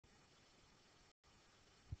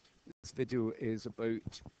This video is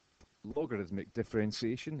about logarithmic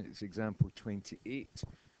differentiation. It's example 28.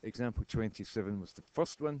 Example 27 was the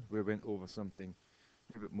first one. We went over something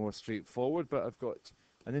a bit more straightforward, but I've got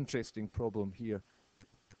an interesting problem here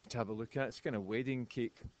to have a look at. It's kind of wedding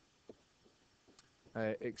cake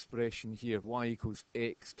expression here, y equals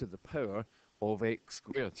x to the power of x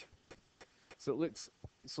squared. So it looks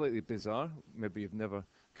slightly bizarre. Maybe you've never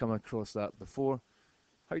come across that before.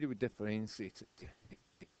 How do we differentiate it?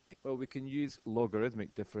 Well, we can use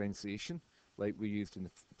logarithmic differentiation like we used in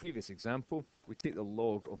the previous example. We take the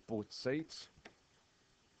log of both sides,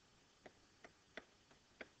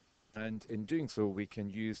 and in doing so we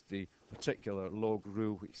can use the particular log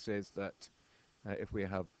rule, which says that if we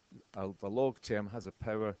have a log term has a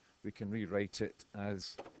power, we can rewrite it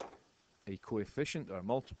as a coefficient or a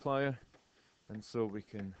multiplier, and so we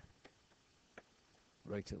can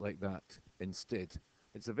write it like that instead.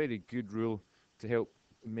 It's a very good rule to help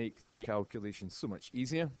make calculations so much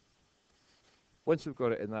easier. Once we've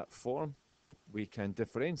got it in that form, we can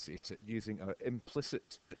differentiate it using our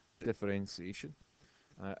implicit differentiation,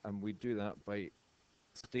 and we do that by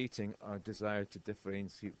stating our desire to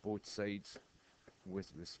differentiate both sides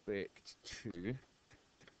with respect to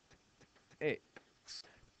x.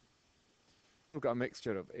 We've got a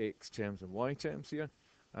mixture of x terms and y terms here.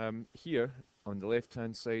 Here on the left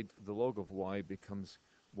hand side, the log of y becomes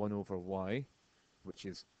 1 over y, which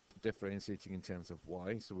is differentiating in terms of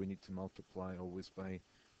y, so we need to multiply always by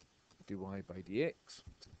dy by dx.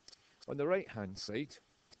 On the right hand side,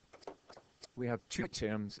 we have two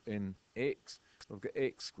terms in x. We've got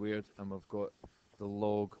x squared and we've got the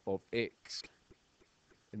log of x.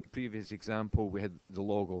 In the previous example, we had the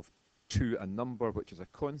log of 2, a number, which is a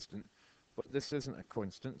constant, but this isn't a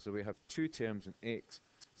constant, so we have two terms in x,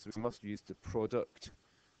 so we must use the product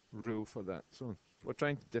rule for that. So we're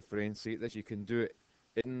trying to differentiate this. You can do it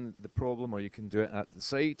in the problem or you can do it at the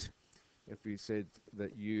side. If we said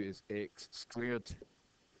that u is x squared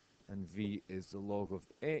and v is the log of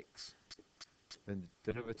x, then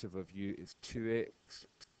the derivative of u is 2x,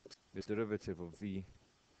 the derivative of v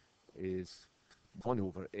is 1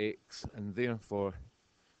 over x, and therefore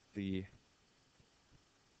the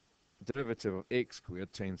derivative of x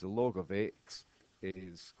squared times the log of x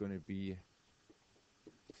is going to be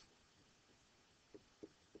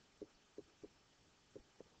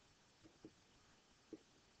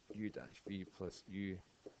u dash v plus u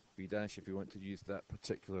v dash, if you want to use that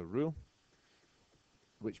particular rule,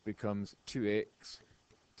 which becomes 2x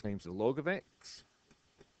times the log of x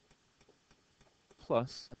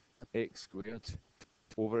plus x squared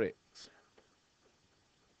over x,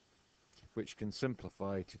 which can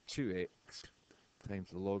simplify to 2x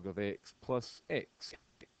times the log of x plus x,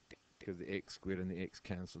 because the x squared and the x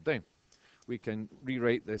cancel down. We can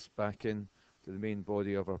rewrite this back in to the main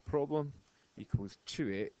body of our problem, equals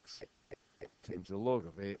 2x times the log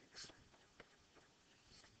of x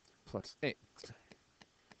plus x.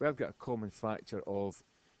 We have got a common factor of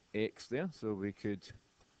x there, so we could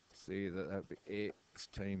say that that would be x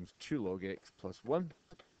times 2 log x plus 1.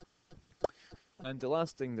 And the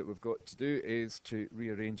last thing that we've got to do is to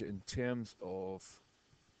rearrange it in terms of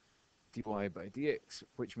dy by dx,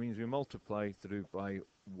 which means we multiply through by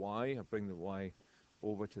y. I bring the y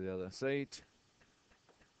over to the other side,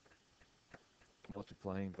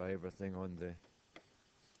 multiplying by everything on the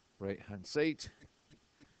right hand side.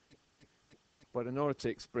 But in order to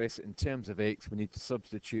express it in terms of x, we need to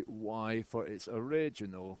substitute y for its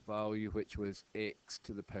original value, which was x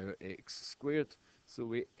to the power x squared. So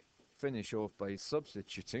we finish off by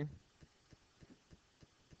substituting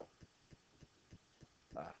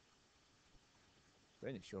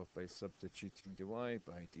dy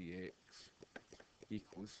by dx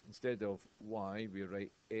equals, instead of y, we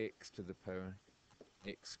write x to the power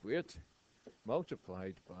x squared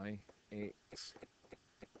multiplied by x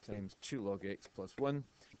times 2 log x plus 1.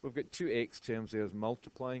 We've got two x terms there as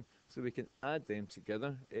multiplying, so we can add them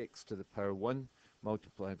together. X to the power 1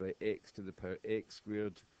 multiplied by x to the power x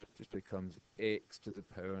squared just becomes x to the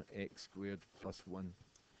power x squared plus 1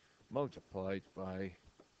 multiplied by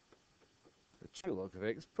the 2 log of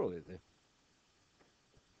x. Probably the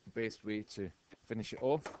best way to finish it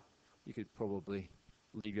off. You could probably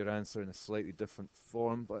leave your answer in a slightly different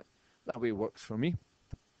form, but that way works for me,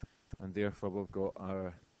 and therefore we've got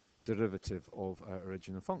our derivative of our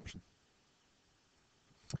original function.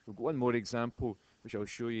 We've got one more example which I'll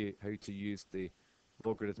show you how to use the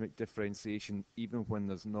logarithmic differentiation even when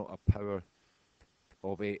there's not a power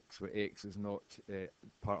of x, where x is not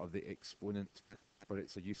part of the exponent, but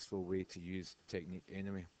it's a useful way to use the technique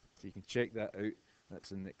anyway. So you can check that out. That's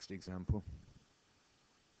the next example.